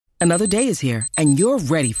Another day is here, and you're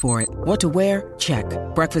ready for it. What to wear? Check.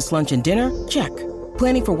 Breakfast, lunch, and dinner? Check.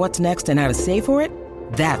 Planning for what's next and how to save for it?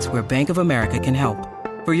 That's where Bank of America can help.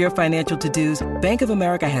 For your financial to-dos, Bank of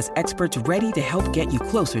America has experts ready to help get you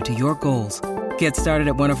closer to your goals. Get started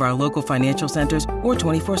at one of our local financial centers or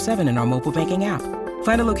 24/7 in our mobile banking app.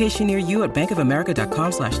 Find a location near you at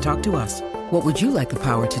bankofamerica.com/talktous. What would you like the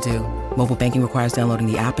power to do? Mobile banking requires downloading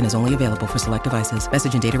the app and is only available for select devices.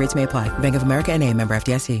 Message and data rates may apply. Bank of America N.A., member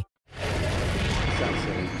FDIC.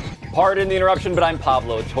 Pardon the interruption, but I'm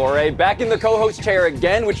Pablo Torre, back in the co-host chair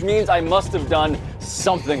again, which means I must have done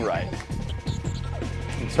something right.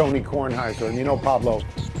 Tony Kornheiser. And you know, Pablo,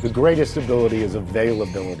 the greatest ability is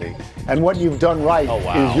availability. And what you've done right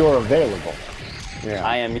is you're available. Yeah.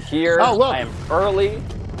 I am here. Oh, look. I am early.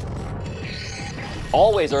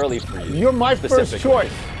 Always early for you. You're my first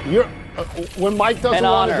choice. You're when Mike doesn't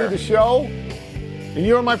want to do the show, and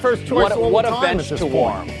you're my first choice all the time. What a bench to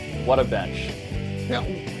warm. What a bench. Yeah.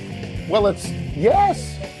 Well, it's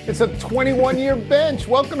a 21-year bench.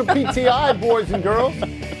 Welcome to PTI, boys and girls.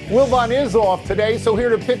 Wilbon is off today, so here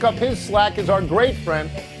to pick up his slack is our great friend,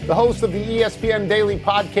 the host of the ESPN Daily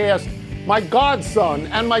Podcast, my godson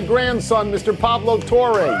and my grandson, Mr. Pablo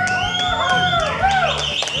Torre.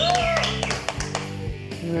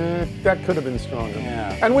 That could have been stronger.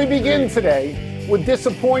 Yeah. And we begin today with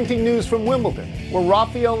disappointing news from Wimbledon, where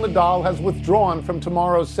Rafael Nadal has withdrawn from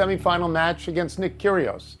tomorrow's semifinal match against Nick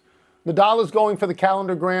Kyrgios. Nadal is going for the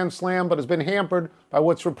calendar Grand Slam, but has been hampered by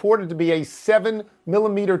what's reported to be a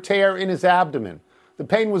 7-millimeter tear in his abdomen. The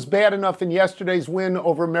pain was bad enough in yesterday's win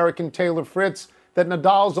over American Taylor Fritz that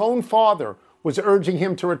Nadal's own father was urging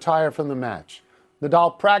him to retire from the match.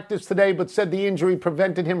 Nadal practiced today, but said the injury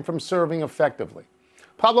prevented him from serving effectively.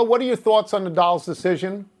 Pablo, what are your thoughts on Nadal's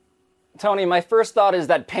decision? Tony, my first thought is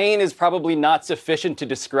that pain is probably not sufficient to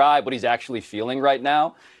describe what he's actually feeling right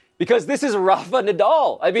now. Because this is Rafa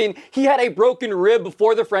Nadal. I mean, he had a broken rib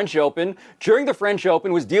before the French Open. During the French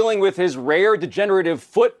Open, was dealing with his rare degenerative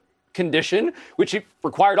foot condition, which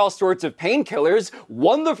required all sorts of painkillers,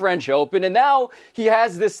 won the French Open, and now he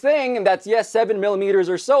has this thing that's, 7 millimeters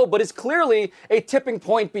or so, but is clearly a tipping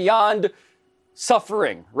point beyond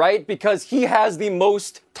suffering, right? Because he has the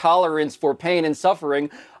most tolerance for pain and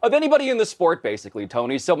suffering of anybody in the sport, basically,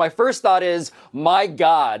 Tony. So my first thought is, my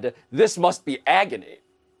God, this must be agony.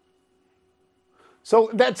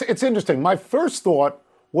 So it's interesting. My first thought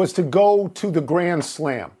was to go to the Grand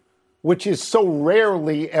Slam, which is so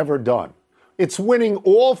rarely ever done. It's winning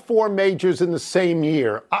all 4 majors in the same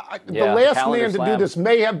year. The last man to do this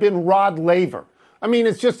may have been Rod Laver. I mean,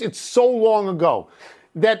 it's so long ago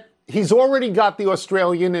that he's already got the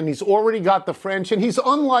Australian and he's already got the French, and he's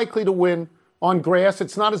unlikely to win on grass.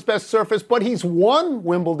 It's not his best surface, but he's won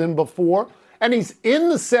Wimbledon before, and he's in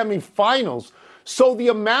the semifinals. So the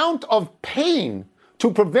amount of pain to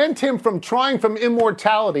prevent him from trying from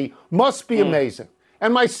immortality must be amazing.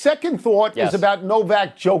 And my second thought is about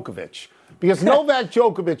Novak Djokovic. Because Novak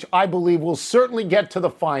Djokovic, I believe, will certainly get to the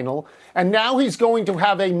final. And now he's going to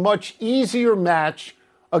have a much easier match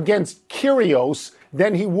against Kyrgios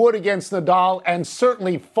than he would against Nadal, and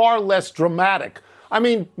certainly far less dramatic. I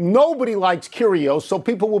mean, nobody likes Kyrgios, so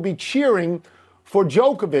people will be cheering for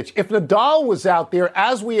Djokovic. If Nadal was out there,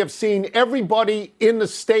 as we have seen, everybody in the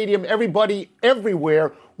stadium, everybody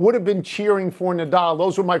everywhere would have been cheering for Nadal.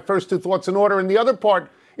 Those were my first 2 thoughts in order. And the other part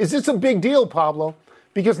is, this a big deal, Pablo?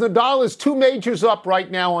 Because Nadal is 2 majors up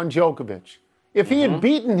right now on Djokovic. If he had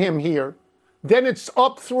beaten him here, then it's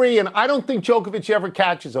up 3, and I don't think Djokovic ever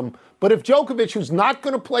catches him. But if Djokovic, who's not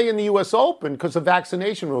going to play in the U.S. Open because of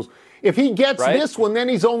vaccination rules, if he gets this one, then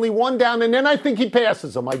he's only 1 down, and then I think he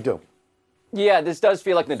passes him. I do. Yeah, this does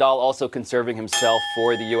feel like Nadal also conserving himself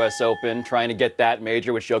for the U.S. Open, trying to get that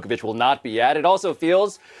major, which Djokovic will not be at. It also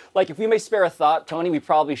feels like, if we may spare a thought, Tony, we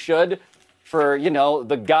probably should, for,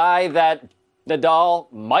 the guy that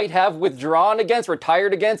Nadal might have withdrawn against,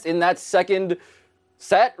 retired against in that second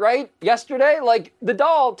set, right? Yesterday, like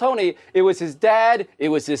Nadal, Tony, it was his dad, it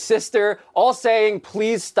was his sister, all saying,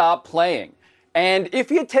 please stop playing. And if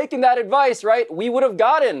he had taken that advice, right, we would have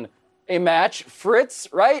gotten a match, Fritz,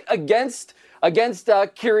 right, against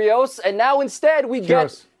Kyrgios, and now instead we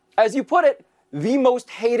get, as you put it, the most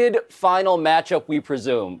hated final matchup, we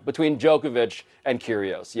presume, between Djokovic and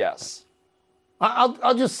Kyrgios. Yes.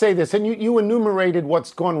 I'll just say this, and you enumerated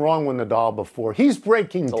what's gone wrong with Nadal before. He's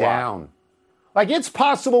breaking down. Like, it's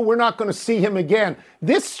possible we're not going to see him again.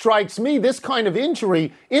 This strikes me, this kind of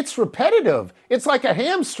injury, it's repetitive. It's like a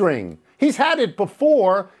hamstring. He's had it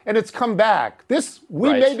before, and it's come back.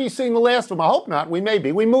 We may be seeing the last of him. I hope not. We may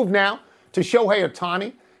be. We move now to Shohei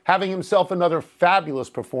Ohtani, having himself another fabulous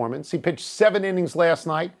performance. He pitched 7 innings last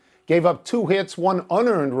night, gave up 2 hits, 1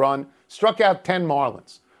 unearned run, struck out 10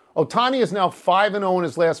 Marlins. Ohtani is now 5-0 in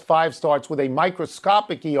his last 5 starts with a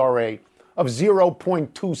microscopic ERA of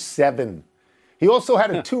 0.27. He also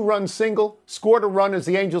had a 2-run single, scored a run as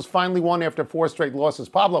the Angels finally won after 4 straight losses.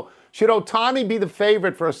 Pablo, should Ohtani be the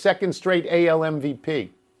favorite for a second straight AL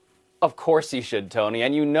MVP? Of course he should, Tony.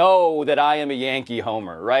 And you know that I am a Yankee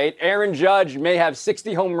homer, right? Aaron Judge may have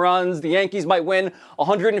 60 home runs. The Yankees might win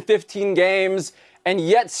 115 games. And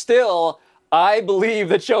yet still, I believe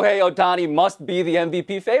that Shohei Ohtani must be the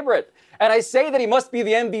MVP favorite. And I say that he must be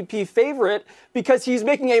the MVP favorite because he's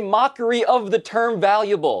making a mockery of the term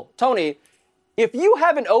valuable. Tony, if you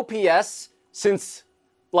have an OPS since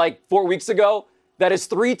like 4 weeks ago that is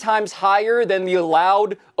 3 times higher than the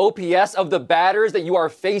allowed OPS of the batters that you are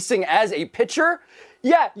facing as a pitcher,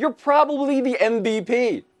 yeah, you're probably the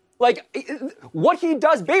MVP. Like, what he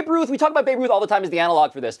does, Babe Ruth, we talk about Babe Ruth all the time as the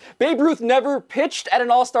analog for this. Babe Ruth never pitched at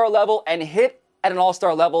an all-star level and hit at an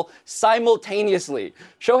all-star level simultaneously.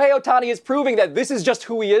 Shohei Ohtani is proving that this is just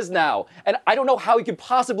who he is now. And I don't know how he could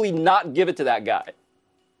possibly not give it to that guy.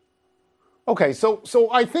 Okay, so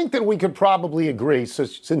I think that we could probably agree,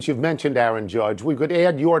 since you've mentioned Aaron Judge, we could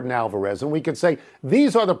add Yordan Alvarez, and we could say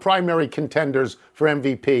these are the primary contenders for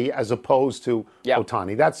MVP as opposed to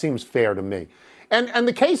Ohtani. That seems fair to me. And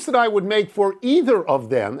the case that I would make for either of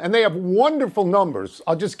them, and they have wonderful numbers.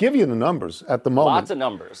 I'll just give you the numbers at the moment. Lots of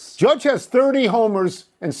numbers. Judge has 30 homers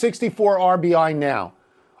and 64 RBI now.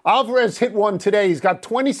 Alvarez hit one today. He's got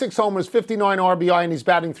 26 homers, 59 RBI, and he's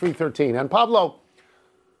batting .313. And Pablo,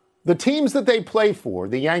 the teams that they play for,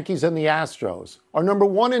 the Yankees and the Astros, are number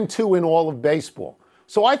 1 and 2 in all of baseball.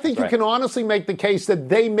 So I think you can honestly make the case that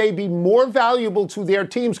they may be more valuable to their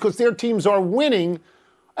teams because their teams are winning.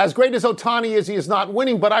 As great as Ohtani is, he is not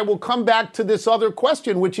winning. But I will come back to this other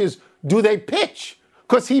question, which is, do they pitch?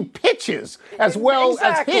 Because he pitches as well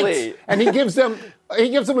as hits, and he gives them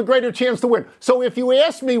a greater chance to win. So if you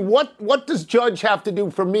ask me, what does Judge have to do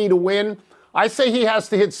for me to win? I say he has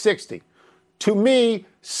to hit 60. To me,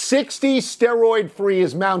 60 steroid-free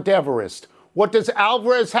is Mount Everest. What does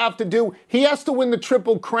Alvarez have to do? He has to win the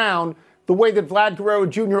Triple Crown the way that Vlad Guerrero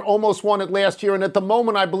Jr. almost won it last year. And at the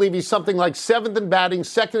moment, I believe he's something like 7th in batting,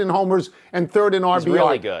 2nd in homers, and 3rd in RBI. He's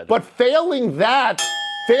really good. But failing that,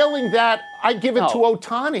 I give it to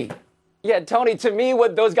Ohtani. Yeah, Tony, to me,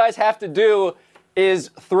 what those guys have to do is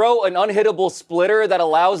throw an unhittable splitter that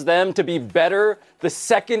allows them to be better the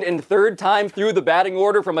 2nd and 3rd time through the batting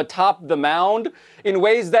order from atop the mound in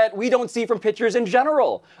ways that we don't see from pitchers in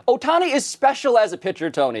general. Ohtani is special as a pitcher,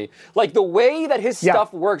 Tony. Like the way that his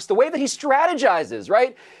stuff works, the way that he strategizes,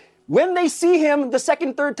 right? When they see him the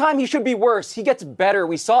 2nd, 3rd time, he should be worse. He gets better.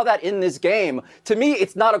 We saw that in this game. To me,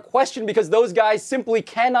 it's not a question because those guys simply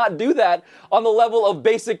cannot do that on the level of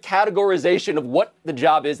basic categorization of what the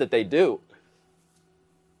job is that they do.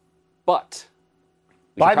 But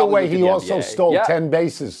by the way, he also stole 10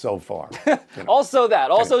 bases so far. Also that.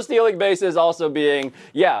 Also stealing bases, also being,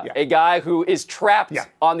 a guy who is trapped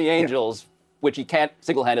on the Angels, which he can't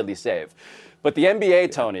single-handedly save. But the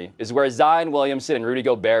NBA, Tony, is where Zion Williamson and Rudy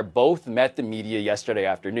Gobert both met the media yesterday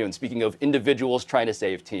afternoon. Speaking of individuals trying to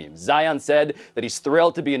save teams, Zion said that he's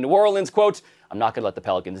thrilled to be in New Orleans. Quote, I'm not going to let the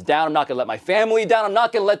Pelicans down. I'm not going to let my family down. I'm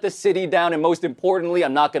not going to let the city down. And most importantly,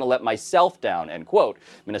 I'm not going to let myself down, end quote.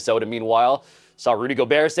 Minnesota, meanwhile, saw Rudy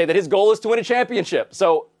Gobert say that his goal is to win a championship.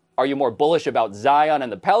 So are you more bullish about Zion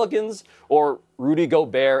and the Pelicans or Rudy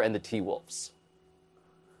Gobert and the T-Wolves?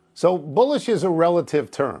 So bullish is a relative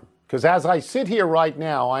term because as I sit here right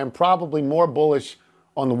now, I am probably more bullish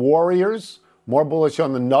on the Warriors, more bullish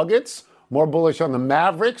on the Nuggets, more bullish on the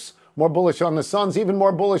Mavericks, more bullish on the Suns, even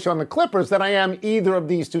more bullish on the Clippers than I am either of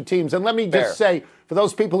these two teams. And let me just say, for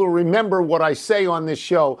those people who remember what I say on this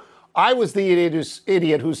show, I was the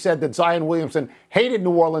idiot who said that Zion Williamson hated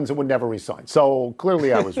New Orleans and would never resign. So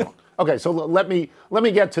clearly I was wrong. Okay, so let me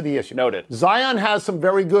get to the issue. Noted. Zion has some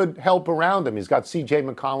very good help around him. He's got C.J.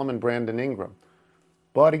 McCollum and Brandon Ingram.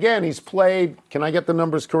 But again, he's played, can I get the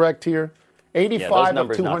numbers correct here? 85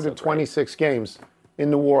 of 226 games in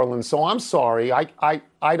New Orleans. So I'm sorry, I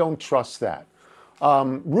don't trust that.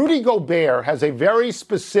 Rudy Gobert has a very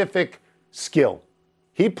specific skill.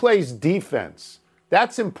 He plays defense.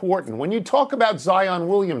 That's important. When you talk about Zion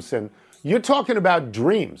Williamson, you're talking about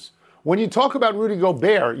dreams. When you talk about Rudy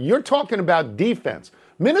Gobert, you're talking about defense.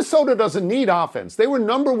 Minnesota doesn't need offense. They were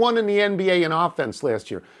number 1 in the NBA in offense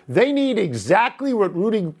last year. They need exactly what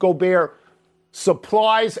Rudy Gobert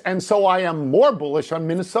supplies, and so I am more bullish on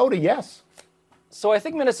Minnesota, yes. So I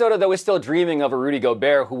think Minnesota, though, is still dreaming of a Rudy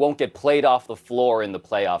Gobert who won't get played off the floor in the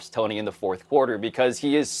playoffs, Tony, in the fourth quarter, because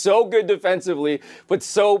he is so good defensively, but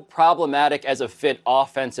so problematic as a fit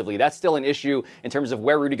offensively. That's still an issue in terms of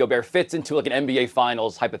where Rudy Gobert fits into like an NBA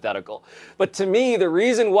Finals hypothetical. But to me, the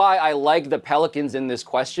reason why I like the Pelicans in this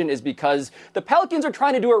question is because the Pelicans are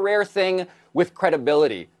trying to do a rare thing with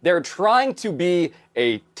credibility. They're trying to be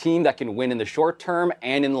a team that can win in the short term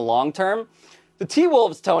and in the long term. The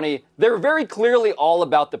T-Wolves, Tony, they're very clearly all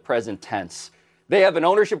about the present tense. They have an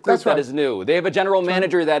ownership group that is new. They have a general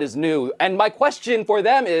manager that is new. And my question for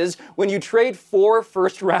them is, when you trade 4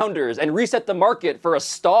 first-rounders and reset the market for a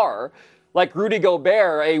star like Rudy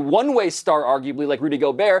Gobert, a one-way star arguably like Rudy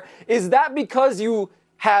Gobert, is that because you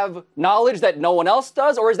have knowledge that no one else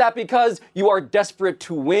does, or is that because you are desperate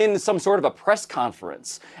to win some sort of a press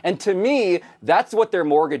conference? And to me, that's what they're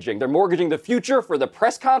mortgaging. They're mortgaging the future for the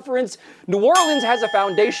press conference. New Orleans has a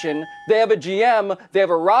foundation. They have a GM. They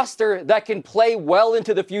have a roster that can play well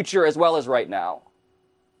into the future as well as right now.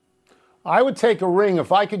 I would take a ring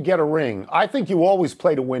if I could get a ring. I think you always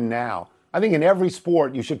play to win now. I think in every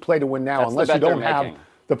sport you should play to win now, That's unless you don't have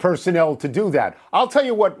the personnel to do that. I'll tell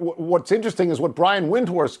you what's interesting is what Brian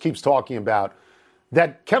Windhorst keeps talking about,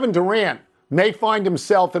 that Kevin Durant may find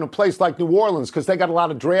himself in a place like New Orleans because they got a lot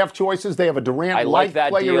of draft choices. They have a Durant-like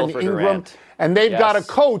player in Ingram. Durant. And they've got a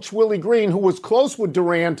coach, Willie Green, who was close with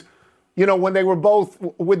Durant, you know, when they were both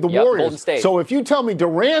with the Warriors. So if you tell me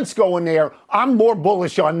Durant's going there, I'm more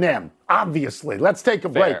bullish on them, obviously. Let's take a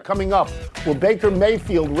break. Coming up, will Baker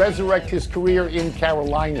Mayfield resurrect his career in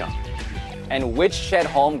Carolina? And which Chet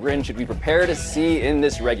Holmgren should we prepare to see in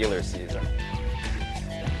this regular season?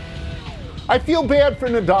 I feel bad for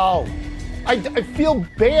Nadal. I feel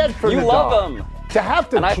bad for Nadal. You love him. To have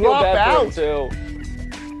to and drop I feel bad out. For him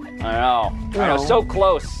too. I know. So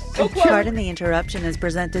close. So close. Pardon the Interruption is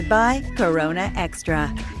presented by Corona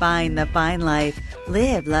Extra. Find the fine life.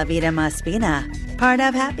 Live La Vida Más Fina. Part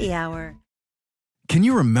of Happy Hour. Can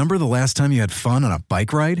you remember the last time you had fun on a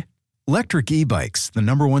bike ride? Electric E-Bikes, the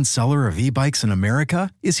 #1 seller of e-bikes in America,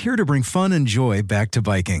 is here to bring fun and joy back to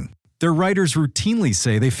biking. Their riders routinely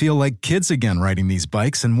say they feel like kids again riding these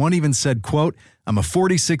bikes, and one even said, quote, "I'm a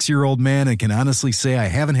 46-year-old man and can honestly say I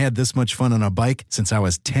haven't had this much fun on a bike since I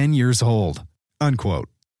was 10 years old," unquote.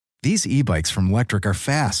 These e-bikes from Electric are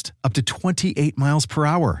fast, up to 28 miles per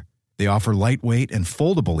hour. They offer lightweight and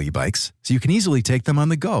foldable e-bikes, so you can easily take them on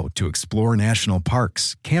the go to explore national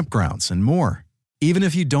parks, campgrounds, and more. Even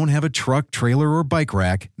if you don't have a truck, trailer, or bike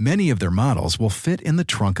rack, many of their models will fit in the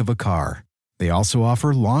trunk of a car. They also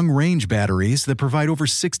offer long-range batteries that provide over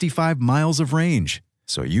 65 miles of range,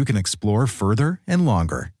 so you can explore further and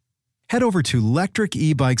longer. Head over to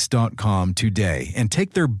lectricebikes.com today and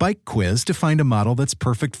take their bike quiz to find a model that's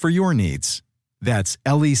perfect for your needs. That's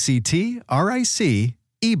LECTRIC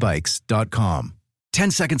ebikes.com.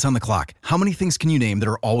 10 seconds on the clock. How many things can you name that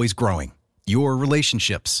are always growing? Your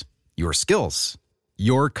relationships, your skills,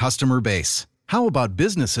 your customer base. How about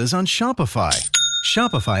businesses on Shopify?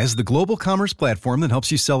 Shopify is the global commerce platform that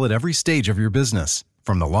helps you sell at every stage of your business.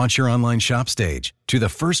 From the launch your online shop stage, to the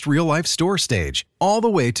first real-life store stage, all the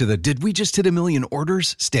way to the did we just hit 1 million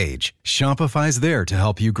orders stage, Shopify's there to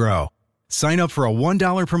help you grow. Sign up for a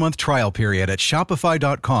 $1 per month trial period at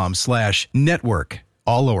shopify.com/network,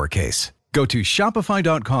 all lowercase. Go to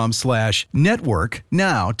shopify.com/network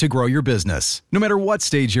now to grow your business, no matter what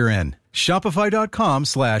stage you're in.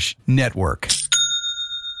 Shopify.com/network.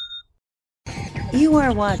 You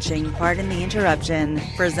are watching Pardon the Interruption,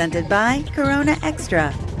 presented by Corona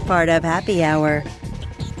Extra, part of Happy Hour.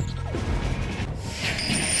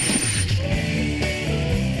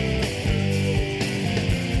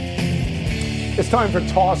 It's time for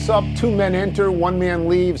Toss Up. 2 men enter, 1 man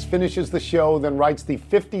leaves, finishes the show, then writes the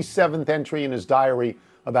 57th entry in his diary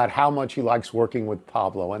about how much he likes working with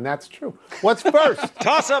Pablo. And that's true. What's first?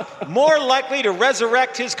 Toss Up, more likely to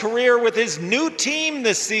resurrect his career with his new team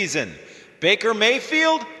this season. Baker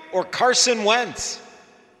Mayfield or Carson Wentz?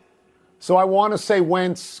 So I want to say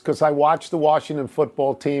Wentz because I watched the Washington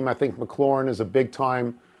football team. I think McLaurin is a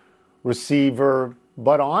big-time receiver.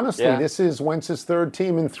 But honestly, this is Wentz's 3rd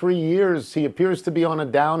team in 3 years. He appears to be on a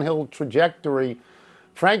downhill trajectory.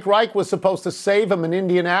 Frank Reich was supposed to save him in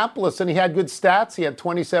Indianapolis, and he had good stats. He had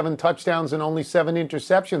 27 touchdowns and only 7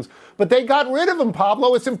 interceptions. But they got rid of him,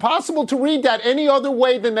 Pablo. It's impossible to read that any other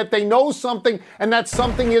way than that they know something and that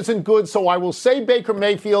something isn't good. So I will say Baker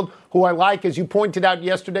Mayfield, who I like, as you pointed out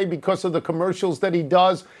yesterday, because of the commercials that he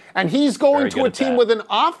does. And he's going to a team with an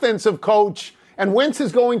offensive coach, and Wentz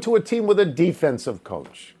is going to a team with a defensive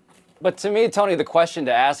coach. But to me, Tony, the question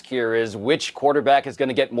to ask here is which quarterback is going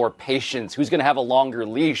to get more patience? Who's going to have a longer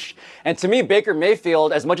leash? And to me, Baker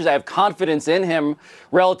Mayfield, as much as I have confidence in him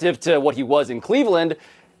relative to what he was in Cleveland,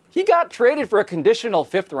 he got traded for a conditional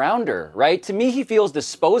 5th rounder, right? To me, he feels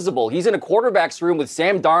disposable. He's in a quarterback's room with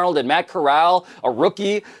Sam Darnold and Matt Corral, a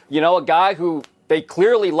rookie, a guy who they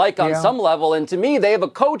clearly like on some level. And to me, they have a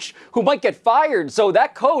coach who might get fired. So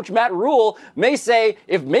that coach, Matt Rule, may say,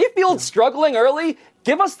 if Mayfield's struggling early,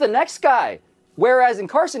 give us the next guy. Whereas in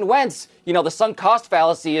Carson Wentz, the sunk cost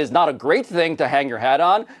fallacy is not a great thing to hang your hat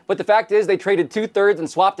on. But the fact is they traded 2/3 and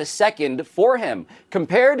swapped a second for him.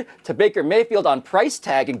 Compared to Baker Mayfield on price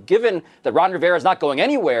tag, and given that Ron Rivera is not going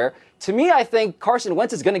anywhere, to me, I think Carson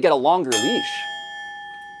Wentz is going to get a longer leash.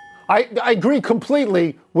 I agree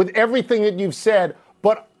completely with everything that you've said,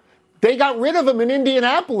 but they got rid of him in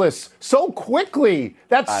Indianapolis so quickly.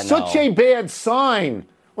 That's such a bad sign.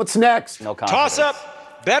 What's next? No confidence. Toss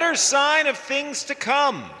up. Better sign of things to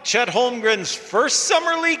come. Chet Holmgren's first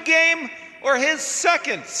Summer League game or his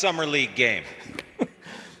second Summer League game?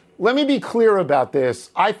 Let me be clear about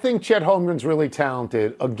this. I think Chet Holmgren's really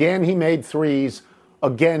talented. Again, he made threes.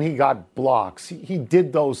 Again, he got blocks. He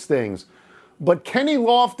did those things. But Kenny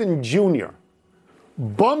Lofton Jr.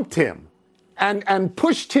 bumped him and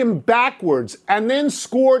pushed him backwards and then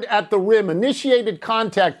scored at the rim, initiated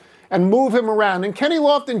contact, and move him around. And Kenny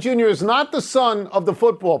Lofton Jr. is not the son of the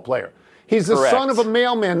football player. He's the son of a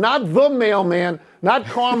mailman, not the mailman, not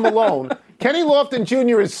Karl Malone. Kenny Lofton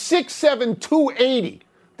Jr. is 6'7", 280.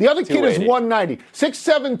 The other kid is 190.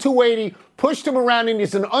 6'7", 280, pushed him around, and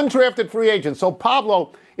he's an undrafted free agent. So,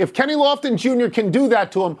 Pablo, if Kenny Lofton Jr. can do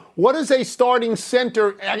that to him, what is a starting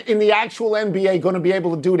center in the actual NBA going to be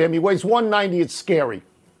able to do to him? He weighs 190. It's scary.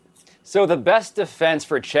 So the best defense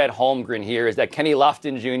for Chet Holmgren here is that Kenny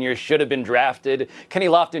Lofton Jr. should have been drafted. Kenny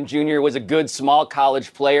Lofton Jr. was a good small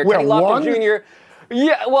college player. Kenny Lofton Jr.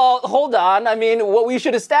 Yeah, well, hold on. I mean, what we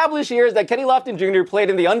should establish here is that Kenny Lofton Jr. played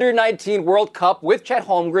in the Under-19 World Cup with Chet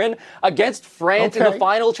Holmgren against France in the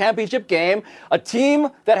final championship game, a team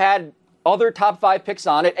that had other top 5 picks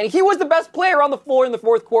on it, and he was the best player on the floor in the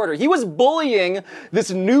fourth quarter. He was bullying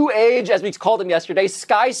this new age, as we called him yesterday,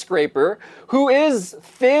 skyscraper, who is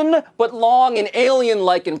thin but long and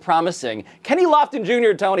alien-like and promising. Kenny Lofton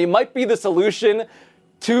Jr., Tony, might be the solution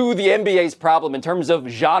to the NBA's problem in terms of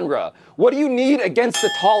genre. What do you need against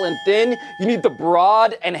the tall and thin? You need the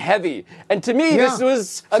broad and heavy. And to me, this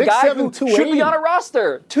was a guy who should be on a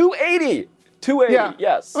roster. 280. 280,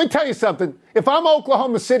 yes. Let me tell you something. If I'm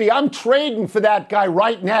Oklahoma City, I'm trading for that guy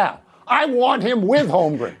right now. I want him with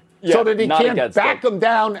Holmgren so that he can back him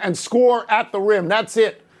down and score at the rim. That's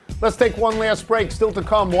it. Let's take one last break. Still to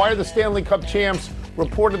come, why are the Stanley Cup champs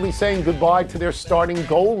reportedly saying goodbye to their starting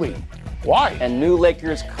goalie? Why? And new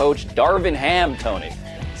Lakers coach Darvin Ham, Tony,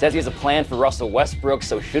 says he has a plan for Russell Westbrook,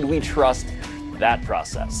 so should we trust that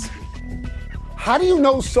process? How do you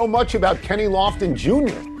know so much about Kenny Lofton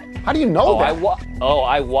Jr.? How do you know that?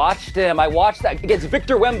 I watched him. I watched that against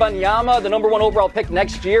Victor Wembanyama, the number 1 overall pick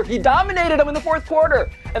next year. He dominated him in the fourth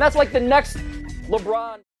quarter. And that's like the next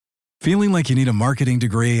LeBron. Feeling like you need a marketing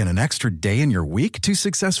degree and an extra day in your week to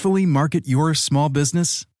successfully market your small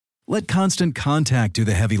business? Let Constant Contact do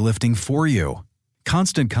the heavy lifting for you.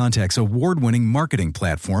 Constant Contact's award-winning marketing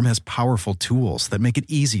platform has powerful tools that make it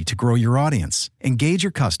easy to grow your audience, engage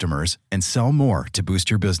your customers, and sell more to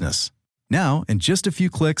boost your business. Now, in just a few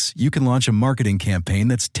clicks, you can launch a marketing campaign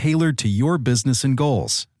that's tailored to your business and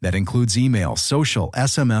goals. That includes email, social,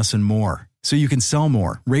 SMS, and more. So you can sell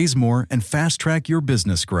more, raise more, and fast-track your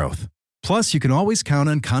business growth. Plus, you can always count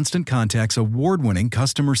on Constant Contact's award-winning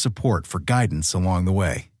customer support for guidance along the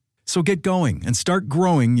way. So get going and start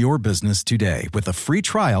growing your business today with a free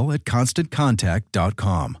trial at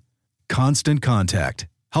ConstantContact.com. Constant Contact,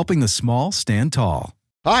 helping the small stand tall.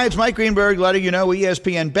 Hi, it's Mike Greenberg letting you know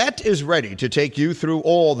ESPN Bet is ready to take you through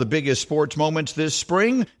all the biggest sports moments this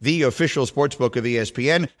spring. The official sportsbook of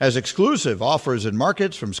ESPN has exclusive offers and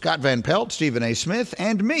markets from Scott Van Pelt, Stephen A. Smith,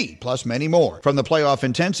 and me, plus many more. From the playoff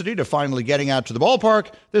intensity to finally getting out to the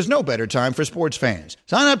ballpark, there's no better time for sports fans.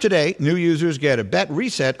 Sign up today. New users get a bet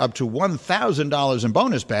reset up to $1,000 in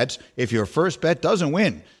bonus bets if your first bet doesn't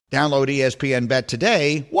win. Download ESPN Bet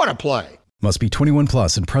today. What a play. Must be 21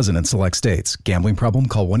 plus and present in select states. Gambling problem?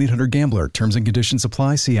 Call 1-800-GAMBLER. Terms and conditions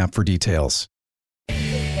apply. See app for details.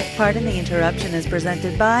 Pardon the interruption is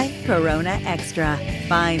presented by Corona Extra.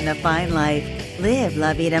 Find the fine life. Live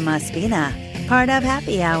La Vida Más Fina. Part of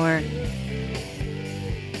Happy Hour.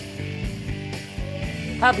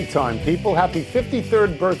 Happy time, people. Happy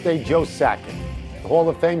 53rd birthday, Joe Sakic. The Hall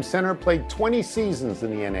of Fame center played 20 seasons in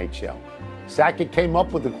the NHL. Sakic came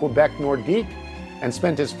up with the Quebec Nordique, and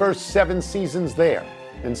spent his first 7 seasons there.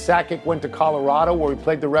 Then Sakic went to Colorado, where he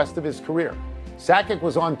played the rest of his career. Sakic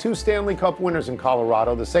was on 2 Stanley Cup winners in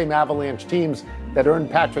Colorado, the same Avalanche teams that earned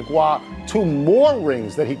Patrick Roy 2 more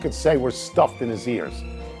rings that he could say were stuffed in his ears.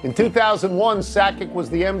 In 2001, Sakic was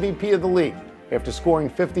the MVP of the league after scoring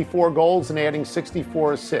 54 goals and adding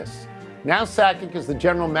 64 assists. Now Sakic is the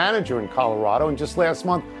general manager in Colorado, and just last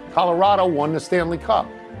month, Colorado won the Stanley Cup.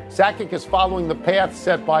 Sakic is following the path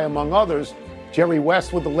set by, among others, Jerry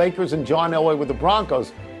West with the Lakers and John Elway with the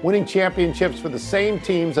Broncos, winning championships for the same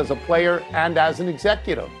teams as a player and as an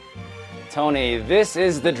executive. Tony, this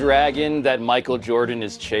is the dragon that Michael Jordan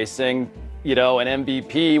is chasing. You know, an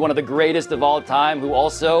MVP, one of the greatest of all time, who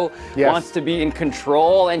also wants to be in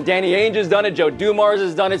control. And Danny Ainge has done it, Joe Dumars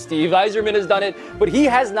has done it, Steve Yzerman has done it, but he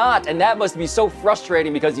has not. And that must be so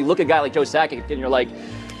frustrating because you look at a guy like Joe Sakic and you're like,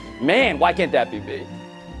 man, why can't that be me?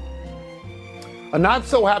 A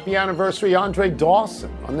not-so-happy anniversary, Andre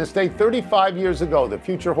Dawson. On this day 35 years ago, the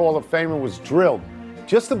future Hall of Famer was drilled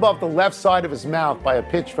just above the left side of his mouth by a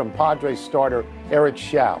pitch from Padres starter Eric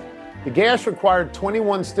Show. The gash required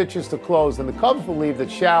 21 stitches to close, and the Cubs believe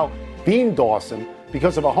that Show beaned Dawson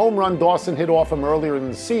because of a home run Dawson hit off him earlier in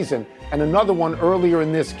the season and another one earlier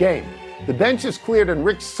in this game. The bench is cleared, and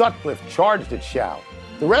Rick Sutcliffe charged at Show.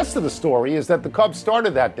 The rest of the story is that the Cubs starter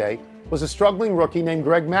that day was a struggling rookie named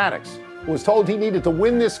Greg Maddux, who was told he needed to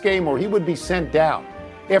win this game or he would be sent down.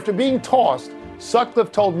 After being tossed,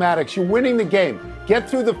 Sutcliffe told Maddux, "You're winning the game. Get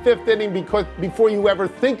through the 5th inning before you ever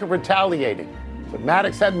think of retaliating." But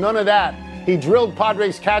Maddux had none of that. He drilled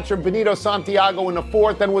Padres catcher Benito Santiago in the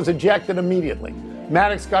 4th and was ejected immediately.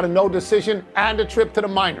 Maddux got a no decision and a trip to the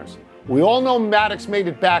minors. We all know Maddux made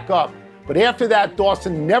it back up, but after that,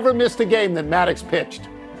 Dawson never missed a game that Maddux pitched.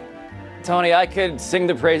 Tony, I could sing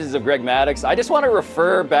the praises of Greg Maddux. I just want to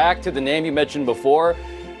refer back to the name you mentioned before.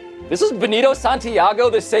 This is Benito Santiago,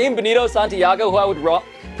 the same Benito Santiago who I would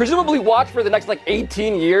presumably watch for the next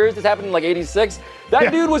 18 years. This happened in 86.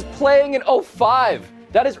 That dude was playing in 05.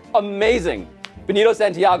 That is amazing. Benito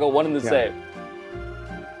Santiago, one and the same.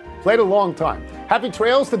 Played a long time. Happy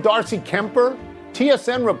trails to Darcy Kemper.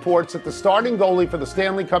 TSN reports that the starting goalie for the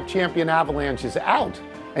Stanley Cup champion Avalanche is out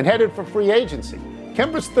and headed for free agency.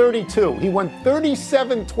 Kemper's 32. He went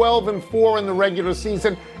 37-12-4 in the regular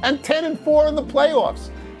season and 10-4 in the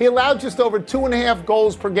playoffs. He allowed just over 2.5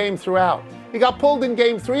 goals per game throughout. He got pulled in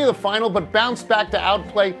Game 3 of the final, but bounced back to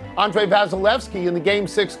outplay Andrei Vasilevsky in the Game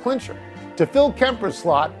 6 clincher. To fill Kemper's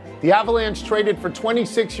slot, the Avalanche traded for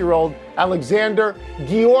 26-year-old Alexander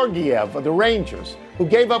Georgiev of the Rangers, who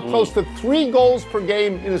gave up close to 3 goals per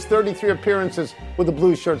game in his 33 appearances with the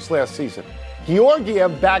Blue Shirts last season.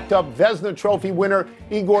 Georgiev backed up Vezina Trophy winner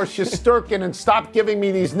Igor Shesterkin, and stop giving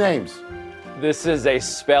me these names. This is a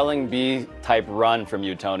spelling bee type run from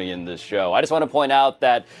you, Tony, in this show. I just want to point out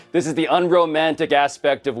that this is the unromantic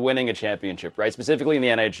aspect of winning a championship, right? Specifically in the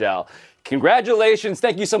NHL. Congratulations.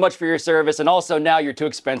 Thank you so much for your service. And also now you're too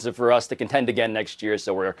expensive for us to contend again next year.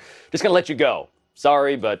 So we're just going to let you go.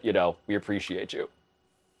 Sorry, but, we appreciate you.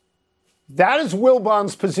 That is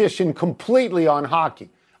Wilbon's position completely on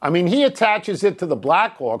hockey. I mean, he attaches it to the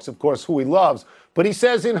Blackhawks, of course, who he loves. But he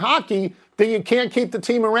says in hockey that you can't keep the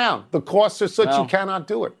team around. The costs are such you cannot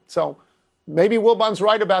do it. So maybe Wilbon's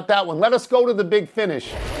right about that one. Let us go to the big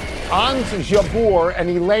finish. Ons Jabeur and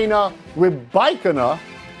Elena Rybakina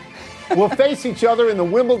will face each other in the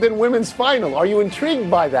Wimbledon women's final. Are you intrigued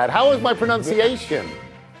by that? How is my pronunciation?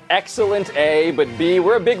 Excellent A, but B,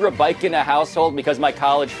 we're a big Rybakina household because my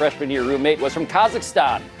college freshman year roommate was from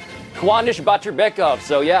Kazakhstan, Kwanish Baturbekov.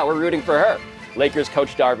 So yeah, we're rooting for her. Lakers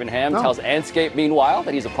coach Darvin Ham tells Anscape, meanwhile,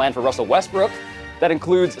 that he's a plan for Russell Westbrook that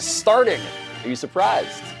includes starting. Are you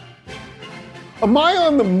surprised? Am I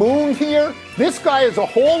on the moon here? This guy is a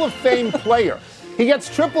Hall of Fame player. He gets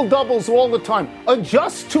triple-doubles all the time.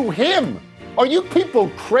 Adjust to him. Are you people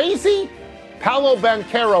crazy? Paolo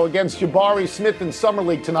Banchero against Jabari Smith in Summer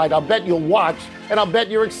League tonight. I'll bet you'll watch, and I'll bet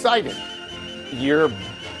you're excited. You're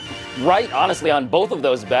right, honestly, on both of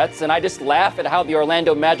those bets, and I just laugh at how the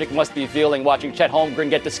Orlando Magic must be feeling watching Chet Holmgren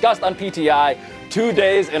get discussed on PTI 2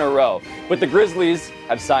 days in a row. But the Grizzlies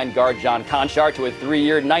have signed guard John Konchar to a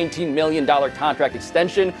 3-year, $19 million contract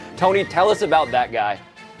extension. Tony, tell us about that guy.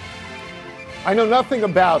 I know nothing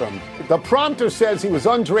about him. The prompter says he was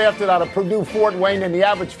undrafted out of Purdue Fort Wayne, and he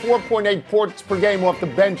averaged 4.8 points per game off the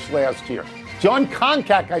bench last year. John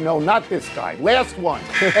Koncak, I know, not this guy. Last one.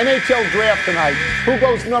 NHL draft tonight. Who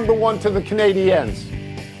goes number 1 to the Canadiens?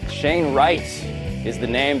 Shane Wright is the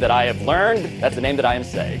name that I have learned. That's the name that I am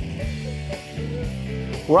saying.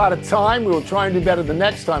 We're out of time. We will try and do better the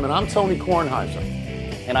next time. And I'm Tony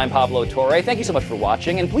Kornheiser. And I'm Pablo Torre. Thank you so much for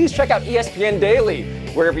watching. And please check out ESPN Daily,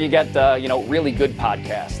 wherever you get, really good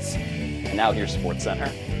podcasts. And now here's SportsCenter.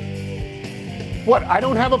 What, I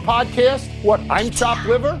don't have a podcast? What, I'm chopped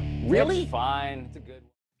liver? Really? It's fine. It's a good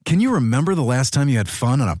one. Can you remember the last time you had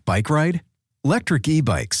fun on a bike ride? Electric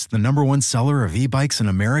E-Bikes, the #1 seller of e-bikes in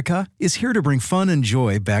America, is here to bring fun and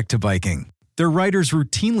joy back to biking. Their riders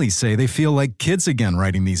routinely say they feel like kids again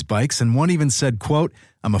riding these bikes, and one even said, quote,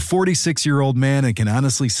 "I'm a 46-year-old man and can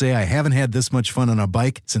honestly say I haven't had this much fun on a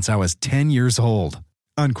bike since I was 10 years old,"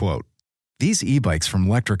 unquote. These e-bikes from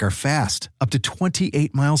Electric are fast, up to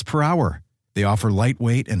 28 miles per hour. They offer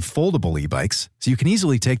lightweight and foldable e-bikes, so you can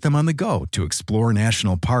easily take them on the go to explore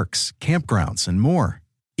national parks, campgrounds, and more.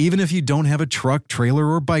 Even if you don't have a truck,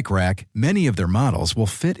 trailer, or bike rack, many of their models will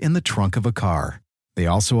fit in the trunk of a car. They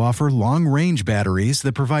also offer long-range batteries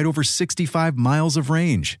that provide over 65 miles of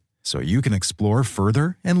range, so you can explore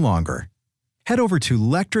further and longer. Head over to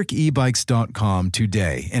lectricebikes.com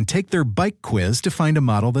today and take their bike quiz to find a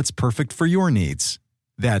model that's perfect for your needs.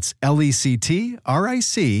 That's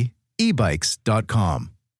LECTRIC ebikes.com.